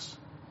justice?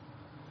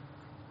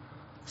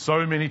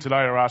 So many today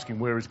are asking,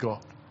 where is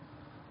God?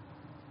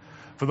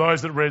 For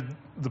those that read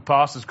the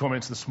pastor's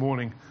comments this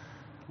morning,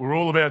 we're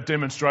all about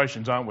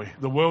demonstrations, aren't we?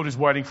 The world is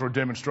waiting for a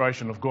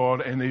demonstration of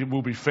God, and it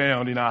will be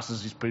found in us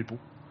as his people.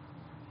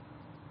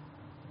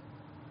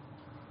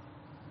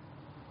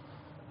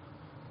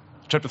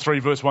 Chapter 3,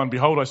 verse 1,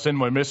 behold, I send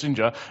my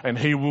messenger, and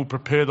he will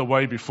prepare the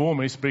way before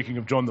me, speaking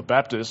of John the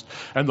Baptist,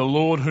 and the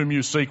Lord whom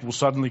you seek will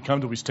suddenly come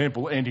to his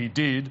temple, and he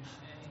did.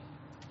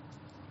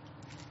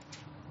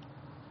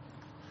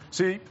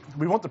 See,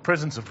 we want the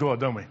presence of God,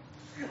 don't we?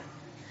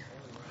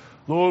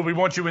 Lord, we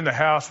want you in the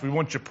house, we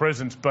want your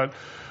presence. But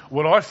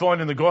what I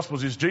find in the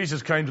Gospels is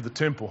Jesus came to the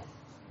temple.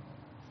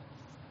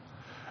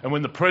 And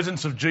when the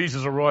presence of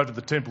Jesus arrived at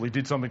the temple, he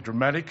did something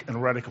dramatic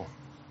and radical.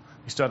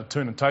 He started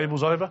turning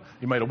tables over,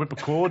 he made a whip of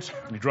cords,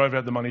 and he drove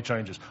out the money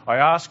changers. I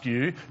ask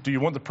you, do you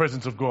want the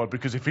presence of God?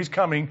 Because if he's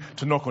coming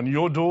to knock on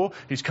your door,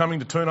 he's coming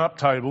to turn up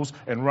tables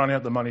and run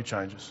out the money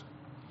changers.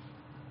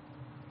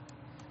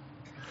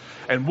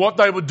 And what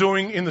they were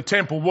doing in the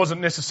temple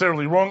wasn't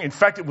necessarily wrong. In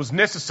fact, it was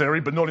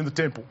necessary, but not in the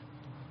temple.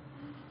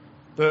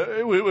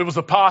 It was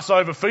a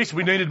Passover feast.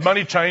 We needed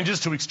money changers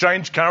to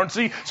exchange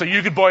currency so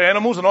you could buy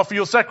animals and offer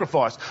your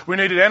sacrifice. We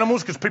needed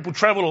animals because people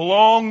travelled a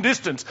long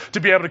distance to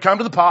be able to come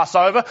to the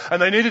Passover,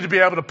 and they needed to be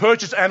able to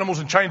purchase animals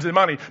and change their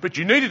money. But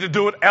you needed to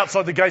do it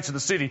outside the gates of the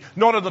city,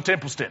 not on the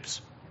temple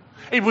steps.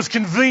 It was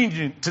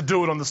convenient to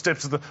do it on the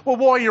steps of the... Well,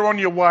 while you're on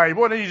your way,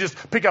 why don't you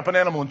just pick up an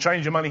animal and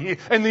change your money here?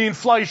 And the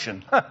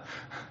inflation.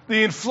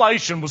 The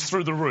inflation was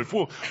through the roof.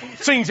 Well,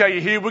 seeing how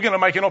you're here, we're going to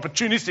make an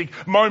opportunistic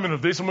moment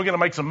of this and we're going to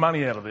make some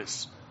money out of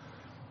this.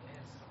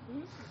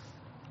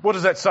 What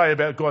does that say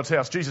about God's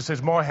house? Jesus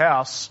says, my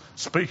house,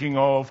 speaking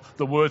of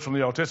the words from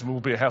the Old Testament,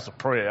 will be a house of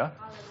prayer.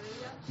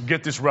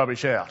 Get this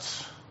rubbish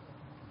out.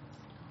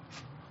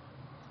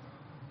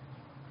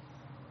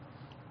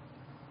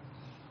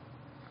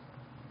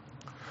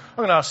 I'm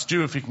going to ask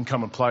Stu if he can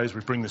come and play as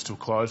we bring this to a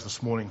close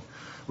this morning.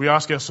 We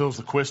ask ourselves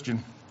the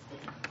question,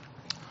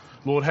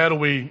 Lord,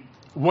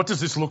 what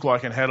does this look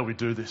like and how do we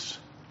do this?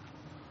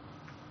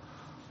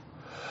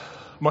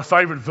 My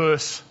favourite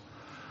verse,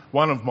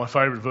 one of my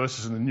favourite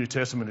verses in the New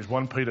Testament is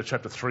 1 Peter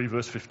chapter 3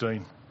 verse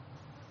 15.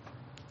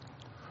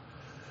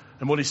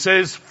 And what he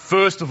says,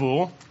 first of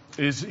all,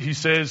 is he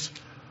says,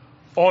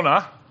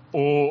 honour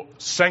or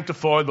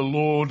sanctify the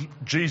Lord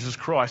Jesus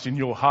Christ in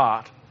your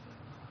heart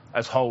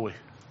as holy.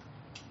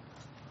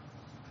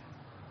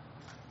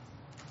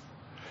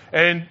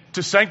 And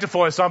to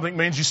sanctify something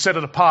means you set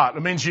it apart.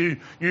 It means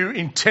you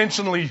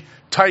intentionally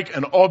take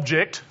an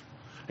object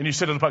and you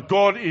set it apart.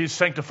 God is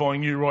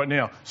sanctifying you right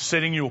now,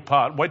 setting you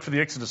apart. Wait for the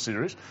Exodus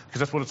series, because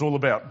that's what it's all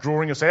about,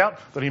 drawing us out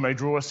that he may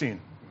draw us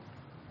in.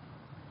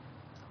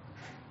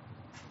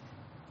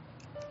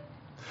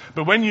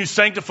 But when you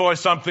sanctify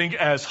something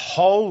as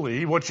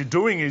holy, what you're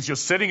doing is you're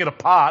setting it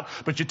apart,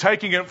 but you're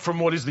taking it from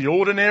what is the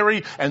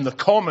ordinary and the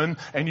common,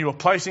 and you are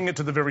placing it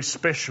to the very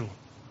special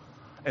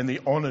and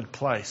the honoured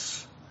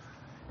place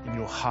in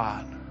your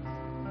heart.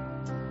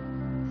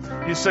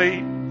 You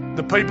see,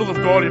 the people of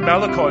God in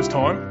Malachi's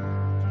time,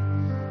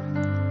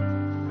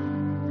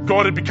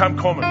 God had become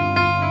common.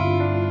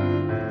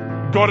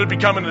 God had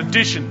become an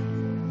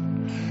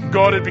addition.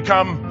 God had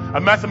become a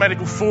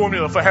mathematical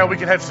formula for how we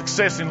can have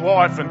success in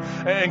life,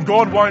 and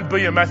God won't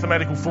be a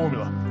mathematical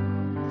formula.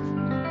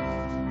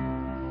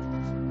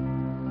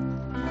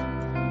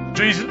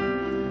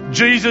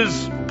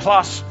 Jesus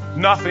plus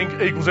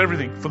nothing equals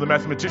everything for the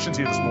mathematicians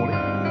here this morning.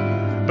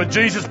 But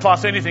Jesus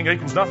plus anything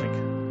equals nothing.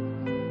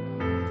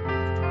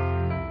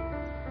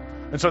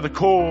 And so the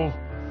call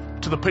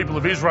to the people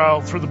of Israel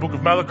through the book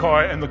of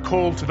Malachi and the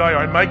call today,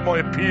 I make my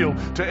appeal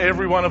to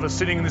every one of us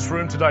sitting in this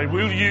room today.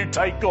 Will you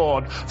take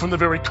God from the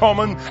very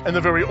common and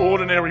the very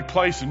ordinary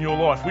place in your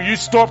life? Will you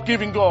stop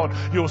giving God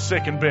your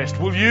second best?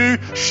 Will you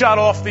shut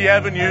off the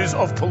avenues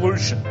of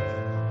pollution?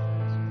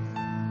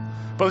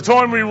 By the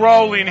time we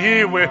roll in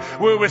here,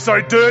 we're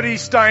so dirty,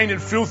 stained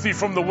and filthy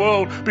from the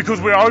world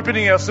because we're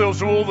opening ourselves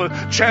to all the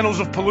channels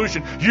of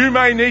pollution. You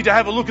may need to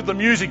have a look at the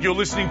music you're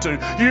listening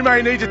to. You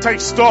may need to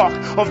take stock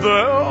of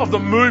the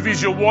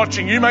movies you're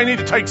watching. You may need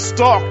to take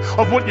stock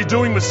of what you're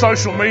doing with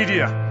social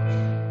media.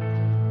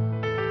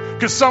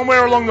 Because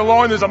somewhere along the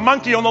line, there's a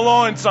monkey on the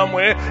line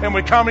somewhere, and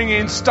we're coming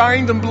in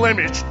stained and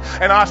blemished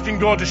and asking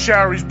God to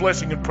shower his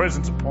blessing and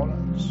presence upon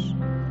us.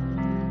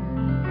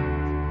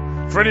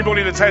 For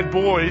anybody that's had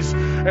boys,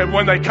 and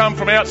when they come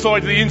from outside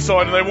to the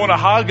inside and they want a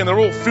hug and they're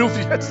all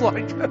filthy, that's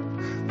like,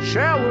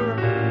 shower.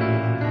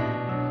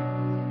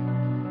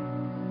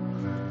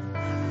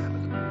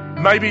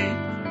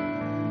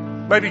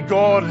 Maybe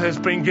God has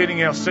been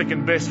getting our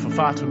second best for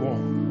far too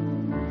long.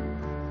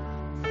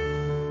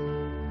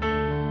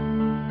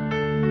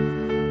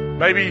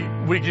 Maybe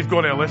we give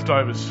God our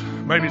leftovers.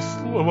 Maybe it's,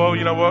 well,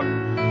 you know what?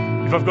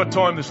 If I've got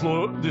time this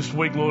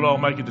week, Lord, I'll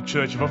make it to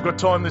church. If I've got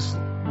time this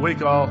week,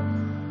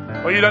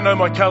 Oh, you don't know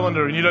my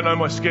calendar and you don't know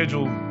my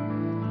schedule.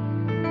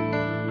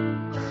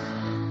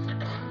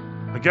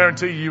 I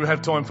guarantee you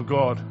have time for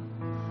God,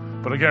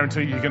 but I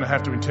guarantee you're going to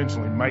have to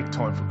intentionally make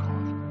time for God.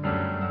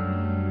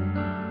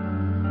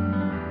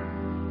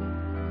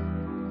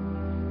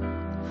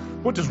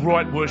 What does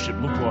right worship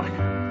look like?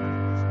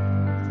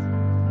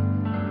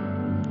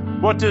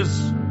 What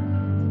does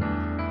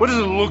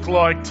it look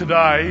like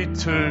today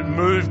to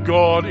move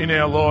God in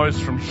our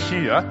lives from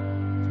here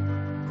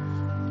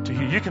to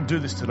here? You can do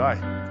this today.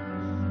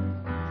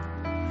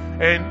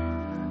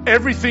 And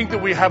everything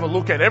that we have a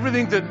look at,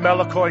 everything that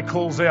Malachi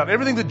calls out,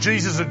 everything that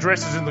Jesus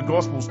addresses in the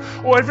Gospels,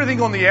 or everything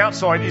on the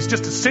outside is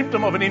just a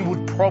symptom of an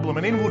inward problem,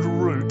 an inward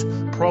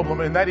root problem,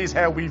 and that is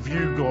how we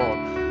view God.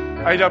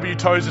 A.W.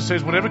 Tozer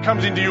says, whatever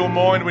comes into your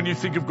mind when you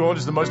think of God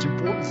is the most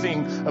important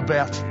thing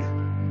about you.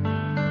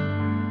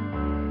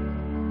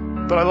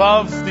 But I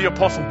love the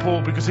Apostle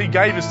Paul because he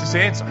gave us this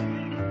answer.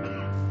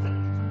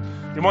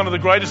 in one of the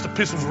greatest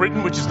epistles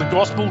written, which is the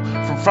gospel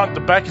from front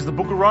to back, is the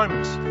book of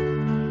Romans.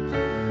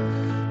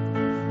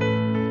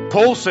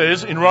 Paul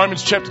says in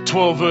Romans chapter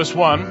 12, verse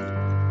 1,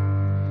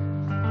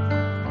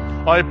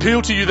 I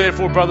appeal to you,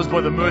 therefore, brothers,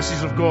 by the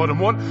mercies of God. And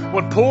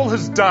what Paul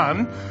has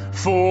done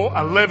for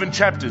 11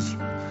 chapters,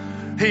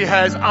 he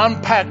has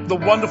unpacked the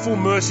wonderful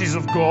mercies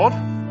of God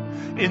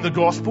in the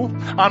gospel,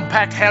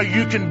 unpacked how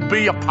you can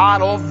be a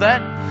part of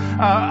that,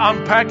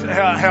 unpacked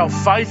how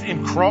faith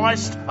in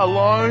Christ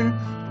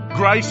alone,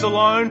 grace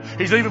alone.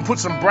 He's even put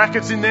some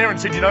brackets in there and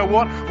said, you know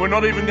what, we're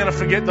not even going to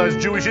forget those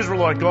Jewish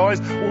Israelite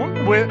guys.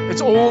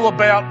 It's all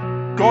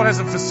about God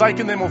hasn't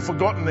forsaken them or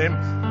forgotten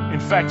them. In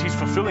fact, he's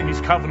fulfilling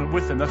his covenant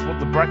with them. That's what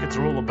the brackets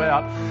are all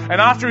about.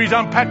 And after he's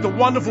unpacked the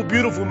wonderful,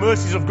 beautiful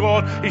mercies of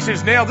God, he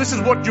says, now this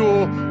is what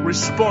your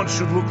response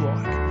should look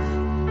like.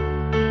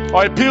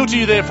 I appeal to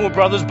you, therefore,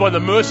 brothers, by the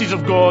mercies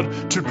of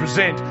God, to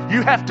present.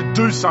 You have to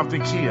do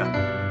something here.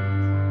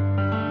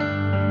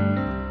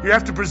 You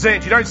have to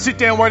present. You don't sit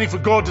down waiting for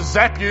God to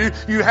zap you.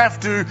 You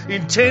have to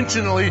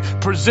intentionally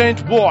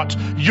present what?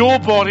 Your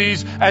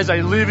bodies as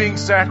a living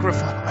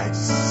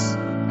sacrifice.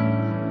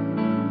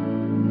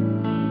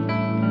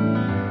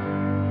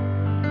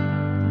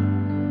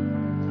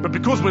 But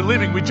because we're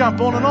living, we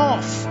jump on and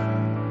off.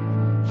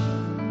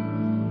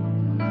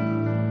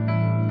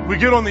 We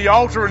get on the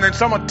altar and then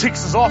someone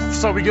ticks us off,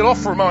 so we get off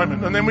for a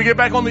moment. And then we get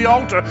back on the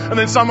altar and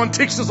then someone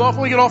ticks us off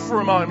and we get off for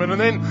a moment. And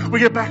then we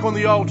get back on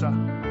the altar.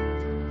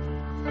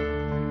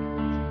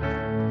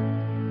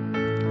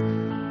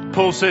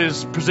 Paul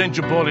says, present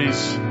your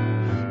bodies,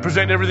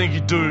 present everything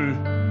you do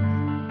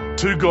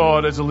to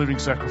God as a living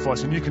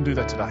sacrifice. And you can do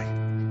that today.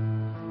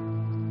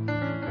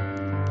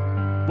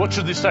 What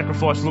should this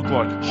sacrifice look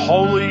like?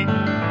 Holy,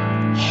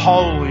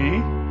 holy,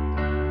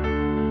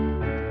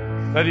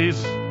 that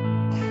is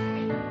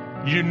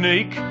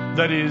unique,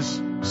 that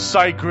is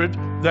sacred,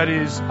 that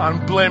is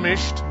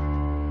unblemished.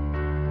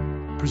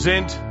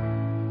 Present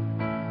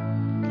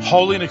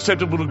holy and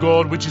acceptable to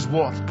God, which is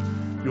what?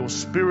 Your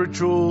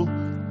spiritual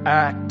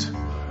act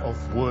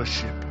of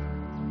worship.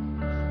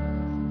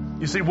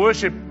 You see,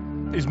 worship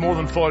is more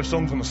than 5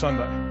 songs on a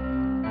Sunday.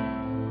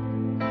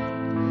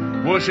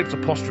 Worship's a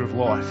posture of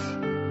life.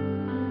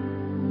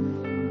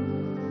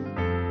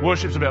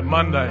 Worship's about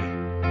Monday.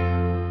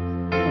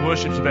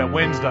 Worship's about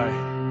Wednesday.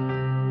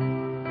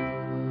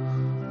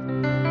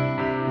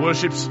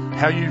 Worship's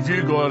how you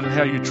view God and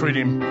how you treat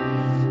Him.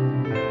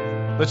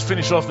 Let's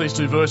finish off these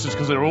 2 verses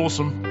because they're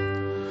awesome.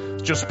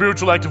 It's your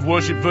spiritual act of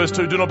worship. Verse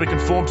 2, do not be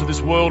conformed to this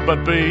world,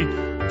 but be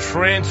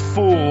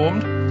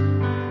transformed,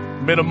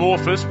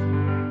 metamorphosed,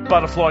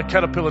 butterfly,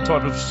 caterpillar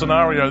type of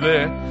scenario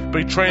there.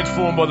 Be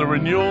transformed by the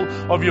renewal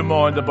of your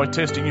mind, that by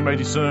testing you may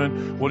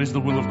discern what is the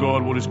will of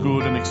God, what is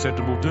good and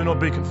acceptable. Do not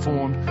be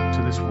conformed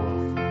to this world.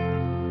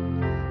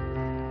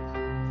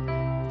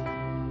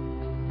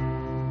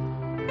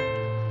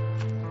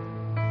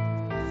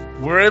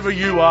 Wherever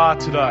you are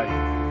today,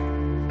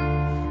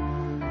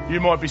 you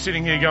might be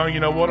sitting here going, you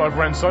know what, I've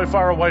ran so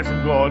far away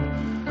from God,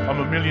 I'm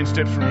a million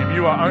steps from Him.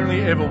 You are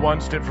only ever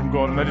one step from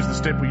God, and that is the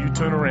step where you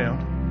turn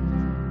around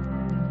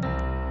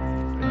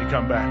and you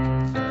come back.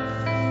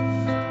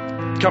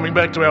 Coming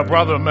back to our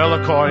brother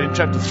Malachi in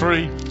chapter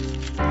 3,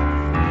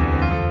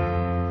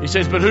 he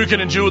says, but who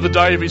can endure the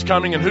day of His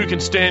coming, and who can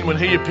stand when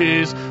He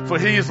appears? For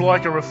He is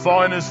like a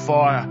refiner's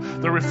fire.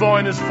 The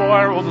refiner's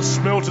fire, or the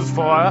smelter's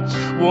fire,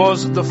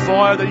 was the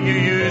fire that you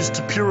use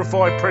to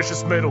purify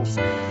precious metals.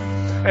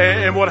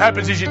 And what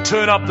happens is you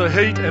turn up the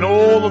heat and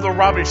all of the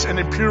rubbish and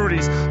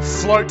impurities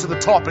float to the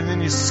top, and then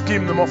you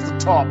skim them off the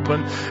top.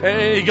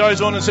 And he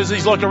goes on and says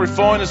he's like a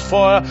refiner's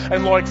fire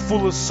and like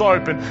fuller's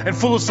soap. And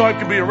fuller's soap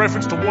can be a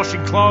reference to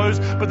washing clothes,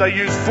 but they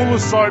use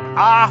fuller's soap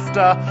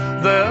after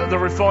the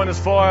refiner's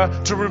fire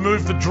to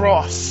remove the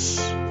dross.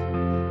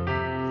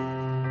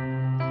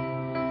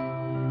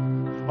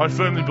 I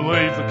firmly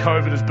believe that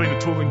COVID has been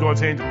a tool in God's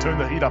hand to turn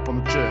the heat up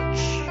on the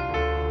church.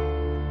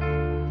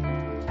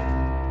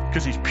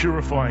 Because He's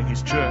purifying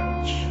His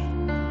church.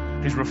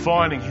 He's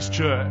refining His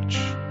church.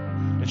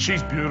 And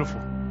she's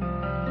beautiful.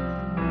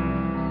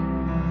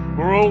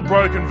 We're all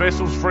broken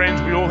vessels,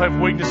 friends. We all have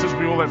weaknesses.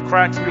 We all have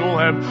cracks. We all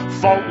have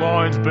fault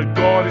lines. But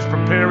God is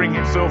preparing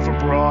Himself a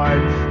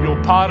bride.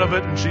 You're part of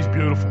it, and she's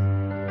beautiful.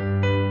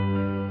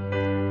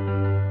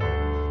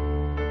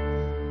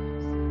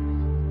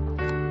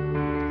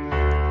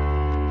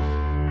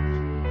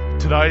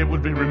 Today it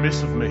would be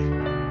remiss of me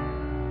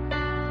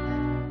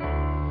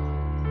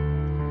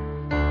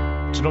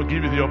to not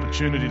give you the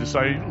opportunity to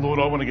say, Lord,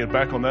 I want to get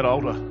back on that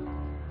altar.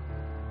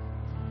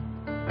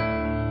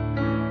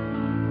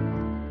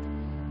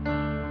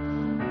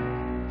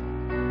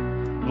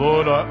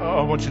 Lord,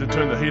 I want you to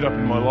turn the heat up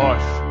in my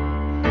life.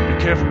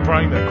 Be careful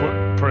praying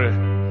that prayer,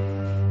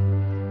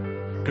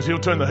 because He'll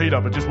turn the heat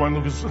up. It just won't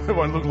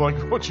look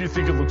like what you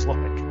think it looks like.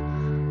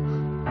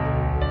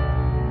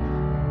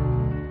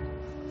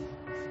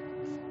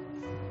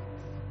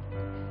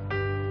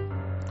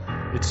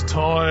 It's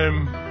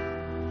time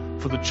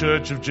for the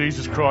Church of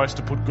Jesus Christ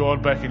to put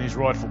God back in His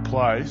rightful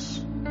place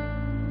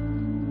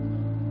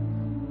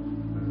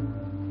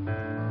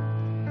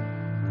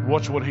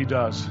watch what he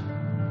does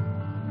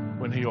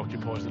when he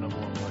occupies the number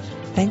one place.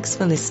 Thanks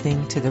for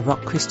listening to the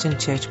Rock Christian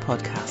Church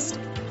podcast.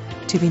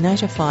 To be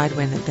notified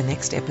when the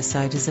next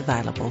episode is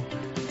available,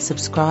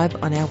 subscribe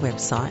on our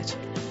website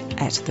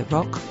at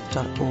therock.org.au.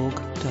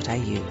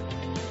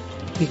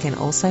 You can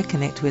also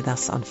connect with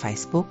us on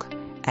Facebook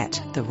at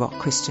The Rock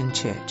Christian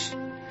Church.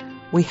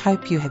 We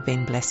hope you have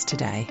been blessed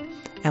today,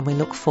 and we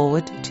look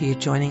forward to you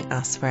joining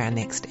us for our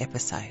next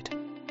episode.